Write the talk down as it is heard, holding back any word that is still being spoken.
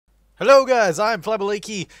Hello guys, I'm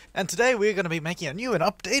Flabaliki, and today we're going to be making a new and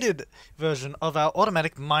updated version of our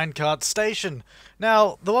automatic minecart station.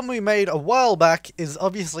 Now, the one we made a while back is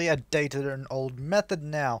obviously a dated and old method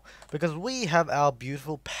now, because we have our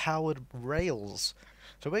beautiful powered rails.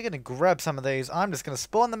 So we're going to grab some of these. I'm just going to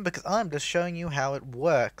spawn them because I'm just showing you how it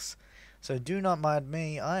works. So do not mind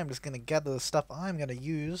me, I'm just going to gather the stuff I'm going to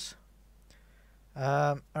use.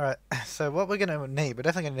 Alright, so what we're going to need, we're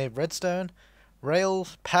definitely going to need redstone,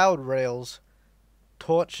 rails, powered rails,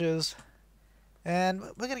 torches, and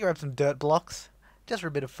we're going to grab some dirt blocks, just for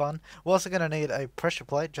a bit of fun. We're also going to need a pressure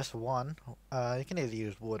plate, just one. You can either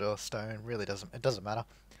use wood or stone, really doesn't matter.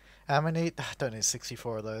 And we need, don't need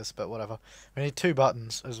 64 of those, but whatever. We need 2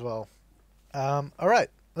 buttons as well. Alright,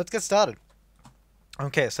 let's get started.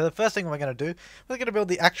 Okay, so the first thing we're going to do, we're going to build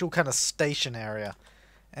the actual kind of station area.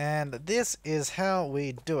 And this is how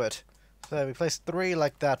we do it. So we place 3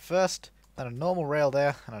 like that first, then a normal rail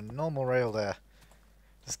there, and a normal rail there.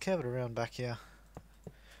 Just curve it around back here.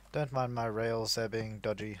 Don't mind my rails, they're being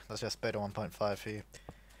dodgy. That's just beta 1.5 for you.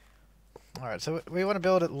 Alright, so we want to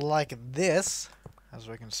build it like this, as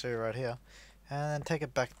we can see right here. And then take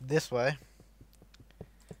it back this way.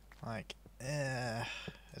 Like,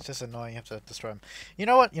 it's just annoying, you have to destroy them. You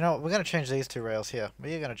know what? We're going to change these 2 rails here.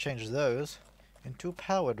 We're going to change those into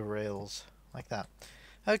powered rails, like that.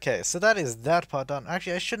 Okay, so that is that part done.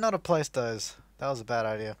 Actually, I should not have placed those. That was a bad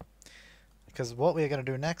idea. Because what we are going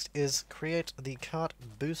to do next is create the cart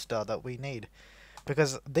booster that we need.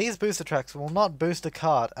 Because these booster tracks will not boost the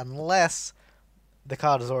cart unless the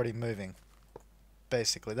cart is already moving.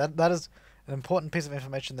 Basically, that is an important piece of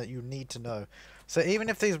information that you need to know. So even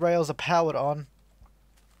if these rails are powered on,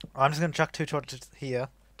 I'm just going to chuck 2 torches here,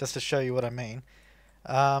 just to show you what I mean.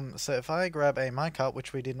 So if I grab a minecart,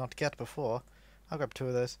 which we did not get before, I'll grab 2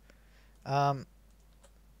 of those. Okay,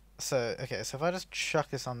 so if I just chuck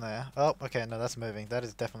this on there. Oh, okay, no, that's moving. That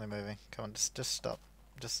is definitely moving. Come on, just stop.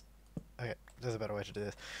 Okay, there's a better way to do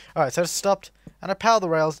this. Alright, so it's stopped, and I power the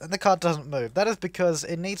rails, and the cart doesn't move. That is because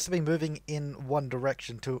it needs to be moving in one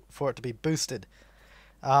direction for it to be boosted.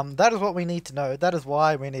 That is what we need to know. That is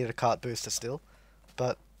why we need a cart booster still.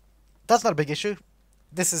 But that's not a big issue.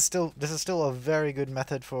 This is still a very good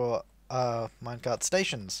method for minecart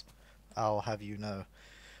stations, I'll have you know.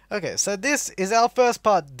 Okay, so this is our first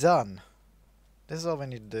part done. This is all we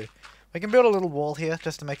need to do. We can build a little wall here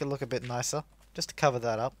just to make it look a bit nicer, just to cover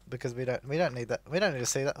that up, because we don't need that. We don't need to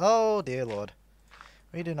see that. Oh dear lord,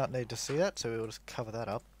 we do not need to see that, so we will just cover that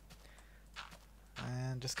up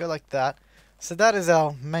and just go like that. So that is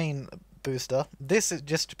our main booster. This is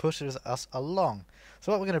just pushes us along.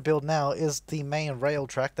 So what we're going to build now is the main rail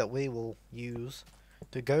track that we will use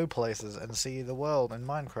to go places and see the world in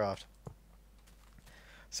Minecraft.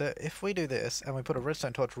 So if we do this and we put a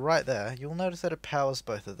redstone torch right there, you'll notice that it powers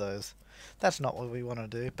both of those. That's not what we want to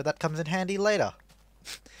do, but that comes in handy later.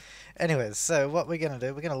 Anyways, so what we're going to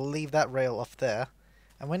do, we're going to leave that rail off there,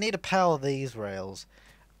 and we need to power these rails.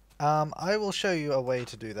 I will show you a way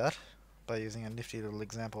to do that by using a nifty little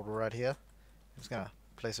example right here. I'm just going to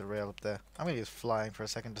place a rail up there. I'm going to use flying for a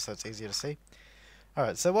second just so it's easier to see.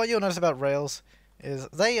 Alright, so what you'll notice about rails is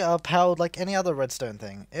they are powered like any other redstone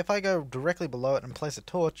thing. If I go directly below it and place a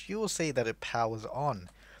torch, you will see that it powers on.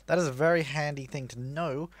 That is a very handy thing to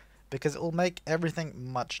know because it will make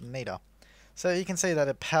everything much neater. So you can see that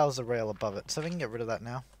it powers the rail above it. So we can get rid of that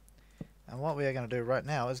now. And what we are going to do right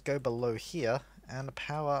now is go below here and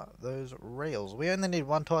power those rails. We only need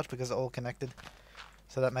 1 torch because they're all connected,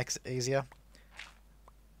 so that makes it easier.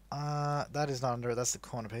 That is not under it, that's the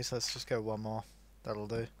corner piece. Let's just go 1 more. That'll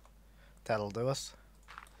do. That'll do us.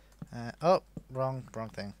 Oh, wrong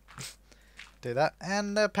thing. Do that,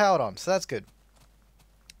 and they're powered on, so that's good.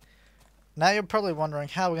 Now you're probably wondering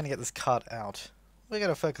how we're going to get this cart out. We're going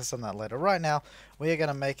to focus on that later. Right now, we are going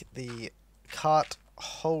to make the cart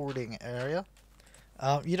holding area.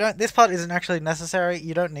 This part isn't actually necessary.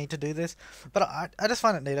 You don't need to do this, but I just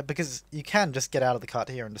find it neater because you can just get out of the cart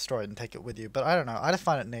here and destroy it and take it with you. But I don't know. I just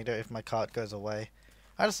find it neater if my cart goes away.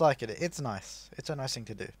 I just like it. It's nice. It's a nice thing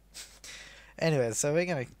to do. Anyways, so we're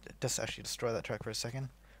going to just actually destroy that track for a second.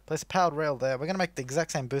 Place a powered rail there. We're going to make the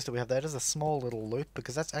exact same booster we have there. Just a small little loop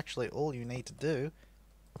because that's actually all you need to do.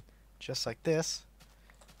 Just like this.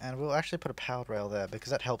 And we'll actually put a powered rail there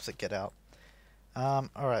because that helps it get out.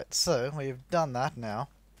 Alright, so we've done that now.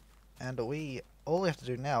 And all we have to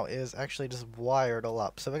do now is actually just wire it all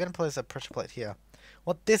up. So we're going to place a pressure plate here.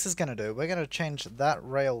 What this is going to do, we're going to change that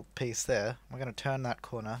rail piece there. We're going to turn that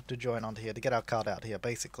corner to join onto here to get our cart out here,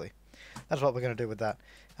 basically. That's what we're going to do with that.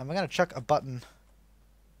 And we're going to chuck a button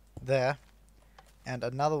there. And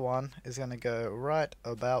another one is going to go right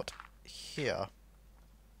about here.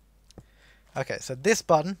 Okay, so this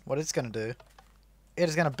button, what it's going to do, it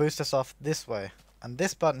is going to boost us off this way. And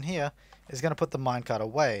this button here is going to put the minecart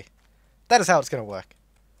away. That is how it's going to work.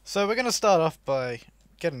 So we're going to start off by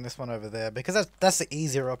getting this one over there, because that's the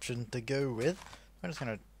easier option to go with. We're just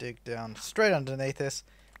going to dig down straight underneath this,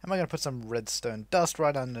 and we're going to put some redstone dust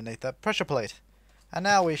right underneath that pressure plate. And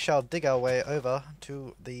now we shall dig our way over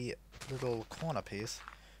to the little corner piece,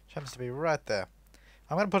 which happens to be right there.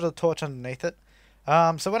 I'm going to put a torch underneath it.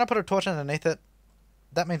 So when I put a torch underneath it,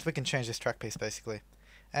 that means we can change this track piece basically.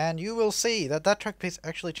 And you will see that that track piece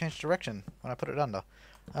actually changed direction when I put it under.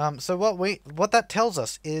 So what that tells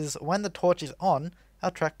us is when the torch is on,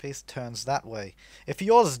 our track piece turns that way. If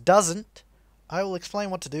yours doesn't, I will explain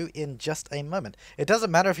what to do in just a moment. It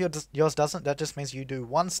doesn't matter if yours doesn't, that just means you do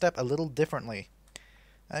one step a little differently.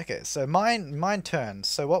 Okay, so mine turns.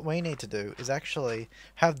 So what we need to do is actually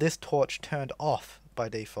have this torch turned off by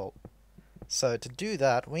default. So to do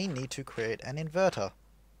that, we need to create an inverter.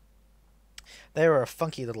 They are a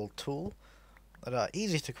funky little tool that are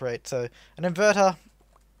easy to create. So an inverter,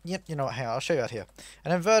 yep, you know what, I'll show you out here.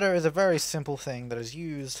 An inverter is a very simple thing that is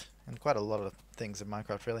used in quite a lot of things in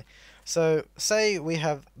Minecraft, really. So say we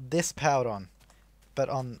have this powered on, but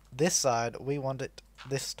on this side we want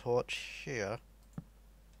this torch here.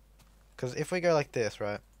 Because if we go like this,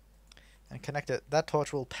 right, and connect it, that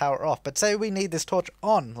torch will power off. But say we need this torch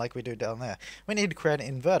on, like we do down there. We need to create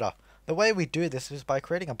an inverter. The way we do this is by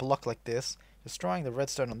creating a block like this, destroying the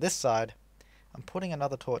redstone on this side, and putting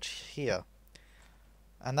another torch here.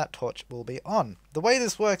 And that torch will be on. The way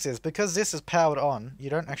this works is, because this is powered on,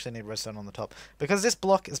 you don't actually need redstone on the top. Because this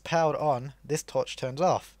block is powered on, this torch turns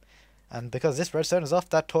off. And because this redstone is off,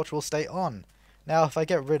 that torch will stay on. Now if I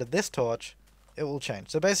get rid of this torch, it will change.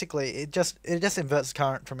 So basically, it just inverts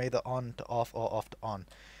current from either on to off or off to on.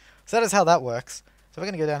 So that is how that works. So we're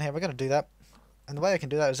going to go down here, we're going to do that. And the way I can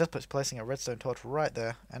do that is just placing a redstone torch right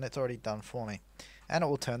there, and it's already done for me. And it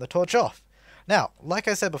will turn the torch off. Now, like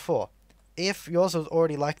I said before, if yours was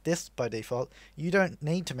already like this by default, you don't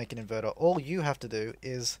need to make an inverter. All you have to do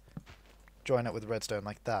is join it with redstone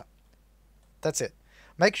like that. That's it.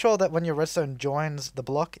 Make sure that when your redstone joins the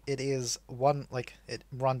block, it is it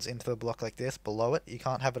runs into the block like this, below it. You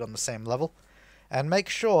can't have it on the same level. And make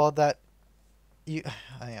sure that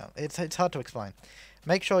it's hard to explain.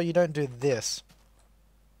 Make sure you don't do this.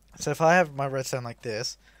 So if I have my redstone like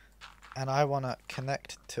this, and I want to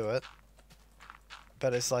connect to it,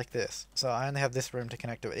 but it's like this. So I only have this room to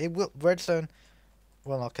connect to it. Redstone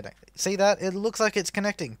will not connect. See that? It looks like it's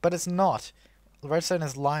connecting, but it's not. The redstone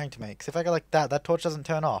is lying to me, because if I go like that, that torch doesn't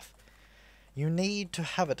turn off. You need to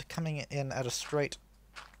have it coming in at a straight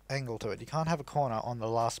angle to it. You can't have a corner on the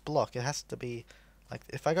last block. It has to be like,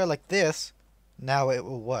 if I go like this, now it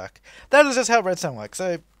will work. That is just how redstone works.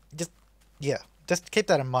 So just keep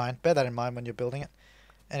that in mind. Bear that in mind when you're building it.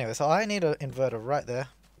 Anyway, so I need an inverter right there,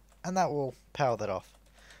 and that will power that off.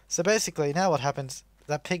 So basically, now what happens,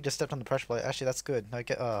 that pig just stepped on the pressure plate. Actually, that's good.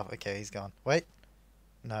 Okay, oh, okay, he's gone. Wait.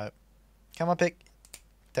 No. Come on, pig.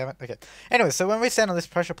 Damn it. Okay. Anyway, so when we stand on this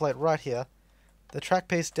pressure plate right here, the track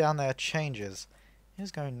piece down there changes. It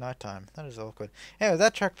is going nighttime. That is awkward. Anyway,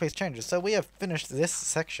 that track piece changes. So we have finished this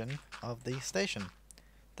section of the station.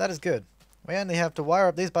 That is good. We only have to wire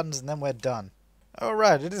up these buttons and then we're done.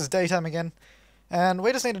 Alright, it is daytime again. And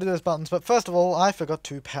we just need to do those buttons. But first of all, I forgot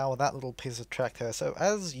to power that little piece of track there. So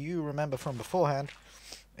as you remember from beforehand,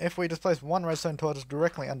 if we just place one redstone torch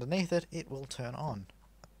directly underneath it, it will turn on.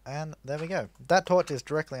 And there we go. That torch is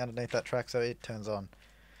directly underneath that track, so it turns on.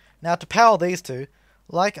 Now to power these two,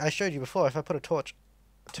 like I showed you before, if I put a torch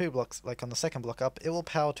 2 blocks, like on the second block up, it will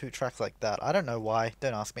power 2 tracks like that. I don't know why,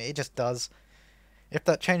 don't ask me, it just does. If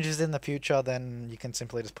that changes in the future, then you can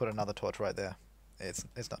simply just put another torch right there. It's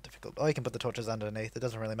not difficult. Or you can put the torches underneath, it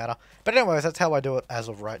doesn't really matter. But anyways, that's how I do it as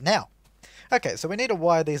of right now. Okay, so we need to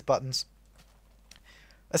wire these buttons.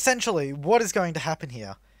 Essentially, what is going to happen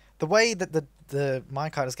here? The way that the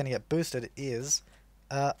minecart is going to get boosted is,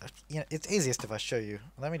 it's easiest if I show you.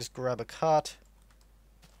 Let me just grab a cart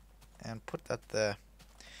and put that there.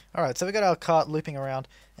 Alright, so we got our cart looping around,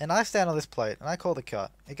 and I stand on this plate, and I call the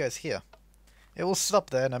cart. It goes here. It will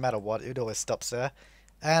stop there no matter what, it always stops there.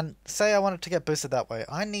 And say I want it to get boosted that way,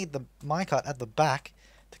 I need the minecart at the back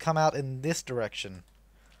to come out in this direction.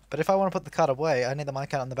 But if I want to put the cart away, I need the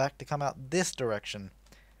minecart on the back to come out this direction.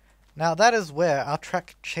 Now that is where our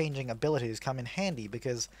track changing abilities come in handy,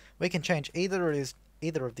 because we can change either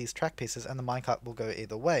of these track pieces and the minecart will go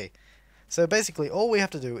either way. So basically all we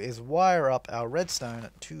have to do is wire up our redstone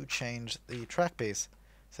to change the track piece.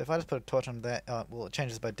 So if I just put a torch on there, well, it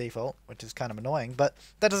changes by default, which is kind of annoying, but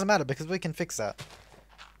that doesn't matter because we can fix that.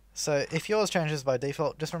 So if yours changes by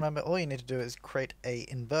default, just remember all you need to do is create a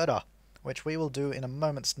inverter, which we will do in a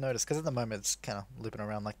moment's notice, because at the moment it's kind of looping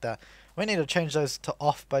around like that. We need to change those to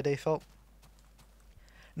off by default.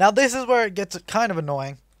 Now this is where it gets kind of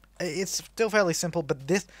annoying. It's still fairly simple, but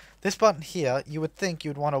this button here, you would think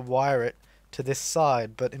you'd want to wire it to this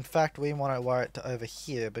side, but in fact we want to wire it to over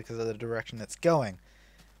here because of the direction it's going.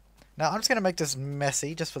 Now I'm just going to make this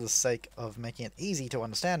messy just for the sake of making it easy to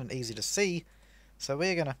understand and easy to see. So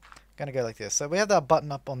we're gonna go like this. So we have that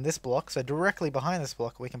button up on this block, so directly behind this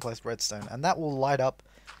block we can place redstone, and that will light up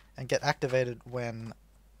and get activated when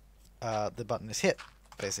the button is hit,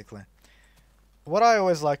 basically. What I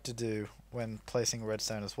always like to do when placing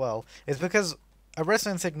redstone as well is, because a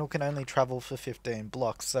redstone signal can only travel for 15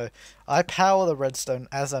 blocks, so I power the redstone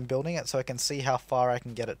as I'm building it so I can see how far I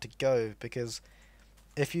can get it to go, because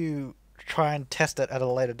if you try and test it at a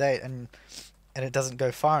later date and it doesn't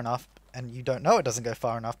go far enough, and you don't know it doesn't go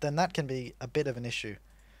far enough, then that can be a bit of an issue.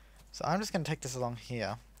 So I'm just going to take this along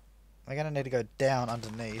here. We're going to need to go down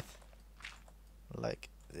underneath. Like,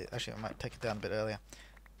 actually I might take it down a bit earlier.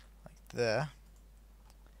 Like there.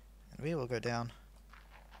 And we will go down.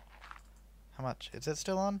 How much? Is it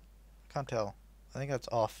still on? Can't tell. I think that's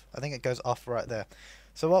off. I think it goes off right there.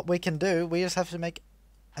 So what we can do, we just have to make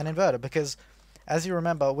an inverter, because as you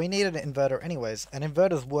remember, we needed an inverter anyways, and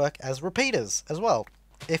inverters work as repeaters as well.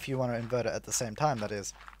 If you want to invert it at the same time, that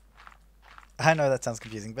is. I know that sounds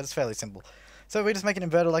confusing, but it's fairly simple. So we just make an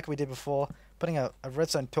inverter like we did before, putting a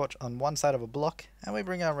redstone torch on one side of a block, and we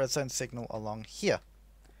bring our redstone signal along here.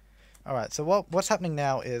 Alright, so what's happening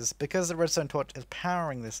now is, because the redstone torch is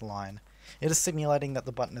powering this line, it is simulating that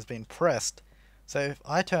the button is being pressed. So if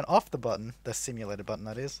I turn off the button, the simulated button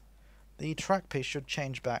that is, the track piece should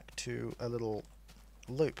change back to a little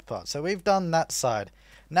loop part. So we've done that side.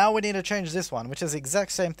 Now we need to change this one, which is the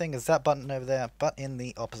exact same thing as that button over there, but in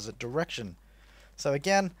the opposite direction. So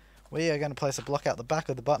again, we are going to place a block out the back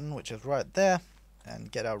of the button, which is right there,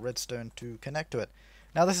 and get our redstone to connect to it.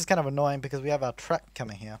 Now this is kind of annoying because we have our track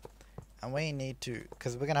coming here, and we need to,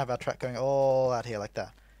 because we're going to have our track going all out here like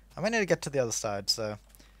that. And we need to get to the other side, so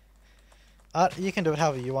you can do it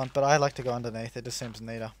however you want, but I like to go underneath. It just seems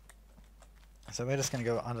neater. So we're just going to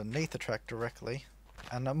go underneath the track directly,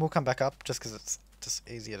 and then we'll come back up just because it's just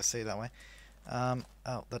easier to see that way. Oh,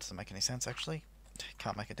 that doesn't make any sense actually.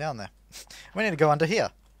 Can't make it down there. We need to go under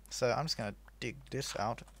here. So I'm just going to dig this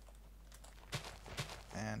out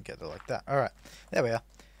and get it like that. Alright, there we are.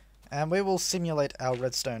 And we will simulate our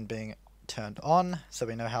redstone being turned on so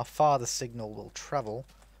we know how far the signal will travel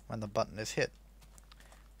when the button is hit.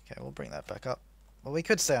 Okay, we'll bring that back up. Well, we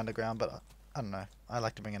could stay underground, but I don't know. I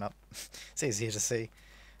like to bring it up. It's easier to see.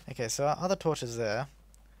 Okay, so our other torch is there.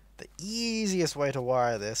 The easiest way to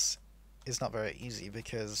wire this is not very easy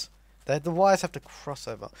because the wires have to cross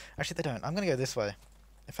over. Actually, they don't. I'm going to go this way.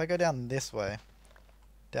 If I go down this way,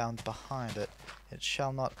 down behind it, it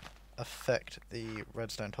shall not affect the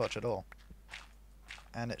redstone torch at all.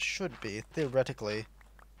 And it should be, theoretically,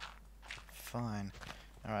 fine.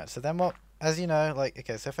 Alright, so then what, as you know, like,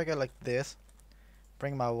 okay, so if I go like this,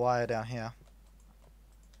 bring my wire down here,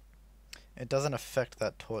 it doesn't affect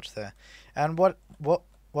that torch there. And what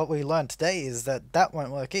we learned today is that that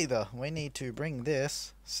won't work either. We need to bring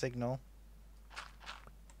this signal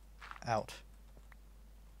out.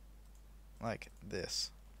 Like this.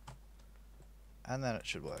 And then it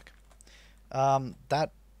should work.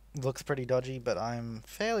 That looks pretty dodgy, but I'm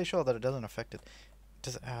fairly sure that it doesn't affect it.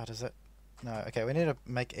 Does it? No, okay, we need to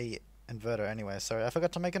make a inverter anyway. Sorry, I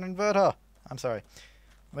forgot to make an inverter. I'm sorry.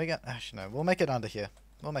 Actually, no, we'll make it under here.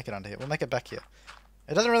 We'll make it back here.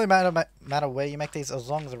 It doesn't really matter where you make these as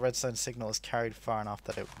long as the redstone signal is carried far enough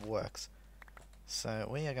that it works. So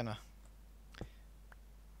we are gonna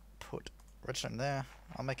put redstone there.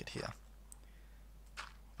 I'll make it here.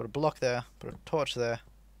 Put a block there, put a torch there,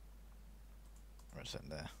 redstone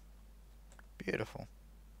there. Beautiful.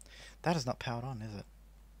 That is not powered on, is it?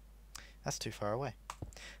 That's too far away.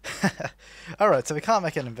 Alright, so we can't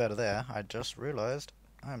make an inverter there. I just realized.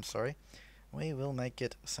 I'm sorry. We will make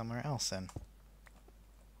it somewhere else then.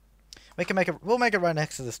 We'll make it right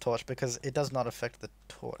next to this torch because it does not affect the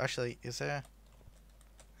torch. Actually, is there...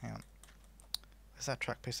 Hang on. Is that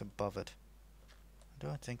track piece above it? I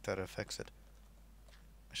don't think that affects it.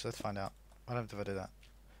 Actually, let's find out. What happens if I do that?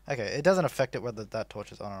 Okay, it doesn't affect it whether that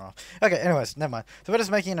torch is on or off. Okay, anyways, never mind. So we're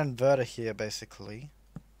just making an inverter here, basically.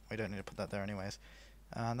 We don't need to put that there anyways.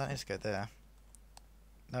 That needs to go there.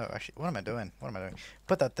 No, actually, what am I doing?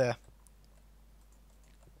 Put that there.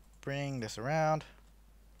 Bring this around.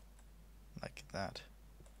 Like that.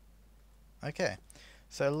 Okay,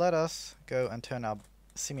 so let us go and turn our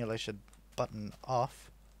simulation button off.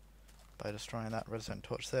 by destroying that redstone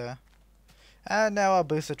torch there. And now our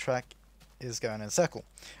booster track is going in a circle.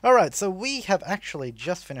 Alright, so we have actually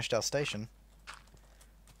just finished our station.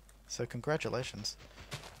 So congratulations.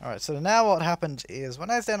 Alright, so now what happened is when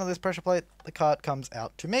I stand on this pressure plate, the cart comes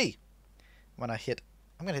out to me. When I hit...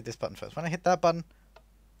 I'm going to hit this button first. When I hit that button,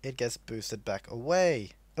 it gets boosted back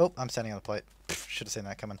away. Oh, I'm standing on the plate. Should have seen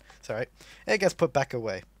that coming. Sorry. It gets put back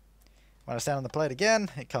away. When I stand on the plate again,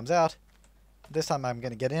 it comes out. This time I'm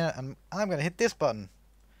going to get in it, and I'm going to hit this button.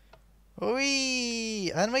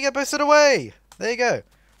 Whee! And we get boosted away! There you go.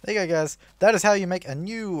 There you go, guys. That is how you make a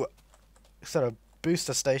new sort of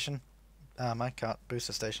booster station. Minecart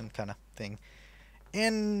booster station kind of thing.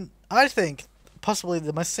 In, I think, possibly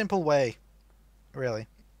the most simple way, really.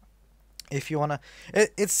 If you want to...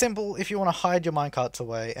 It's simple if you want to hide your minecarts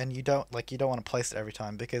away and you don't want to place it every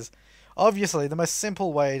time, because obviously the most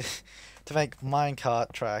simple way to make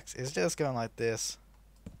minecart tracks is just going like this,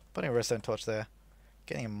 putting a redstone torch there,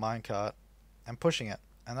 getting a minecart, and pushing it.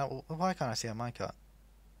 And that will... Why can't I see a minecart?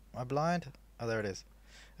 Am I blind? Oh, there it is.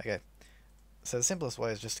 Okay. So the simplest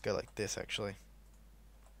way is just to go like this, actually.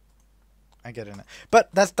 I get in it. But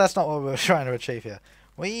that's not what we were trying to achieve here.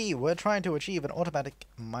 We were trying to achieve an automatic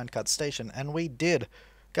minecart station, and we did.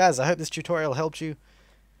 Guys, I hope this tutorial helped you.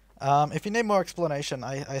 If you need more explanation,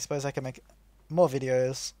 I suppose I can make more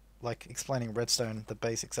videos, like explaining redstone, the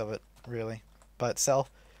basics of it, really, by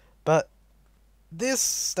itself. But this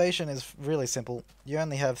station is really simple. You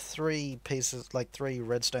only have 3 pieces, like 3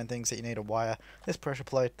 redstone things that you need to wire. This pressure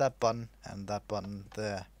plate, that button, and that button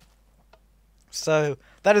there. So,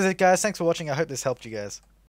 that is it, guys. Thanks for watching. I hope this helped you guys.